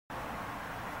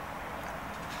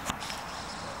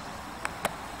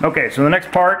Okay, so the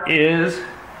next part is 2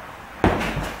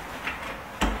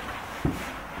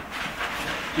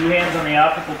 hands on the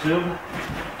optical tube.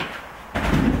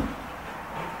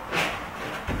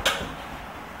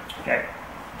 Okay,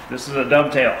 this is a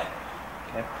dovetail.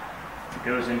 Okay, it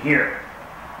goes in here.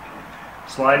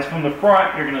 Slides from the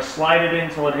front. You're going to slide it in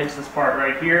until it hits this part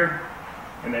right here,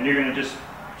 and then you're going to just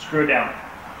screw it down.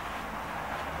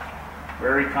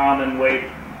 Very common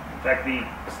way. In fact,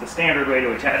 it's the standard way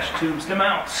to attach tubes to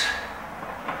mounts.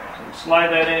 So slide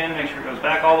that in, make sure it goes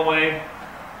back all the way,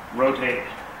 rotate it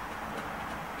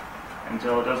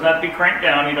until it doesn't have to be cranked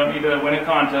down. You don't need to win a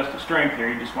contest of strength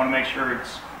here. You just want to make sure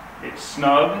it's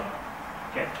snug.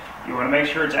 Okay. You want to make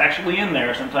sure it's actually in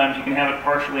there. Sometimes you can have it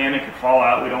partially in, it could fall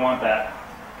out. We don't want that.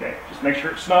 Okay. Just make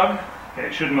sure it's snug. Okay.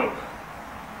 It shouldn't move.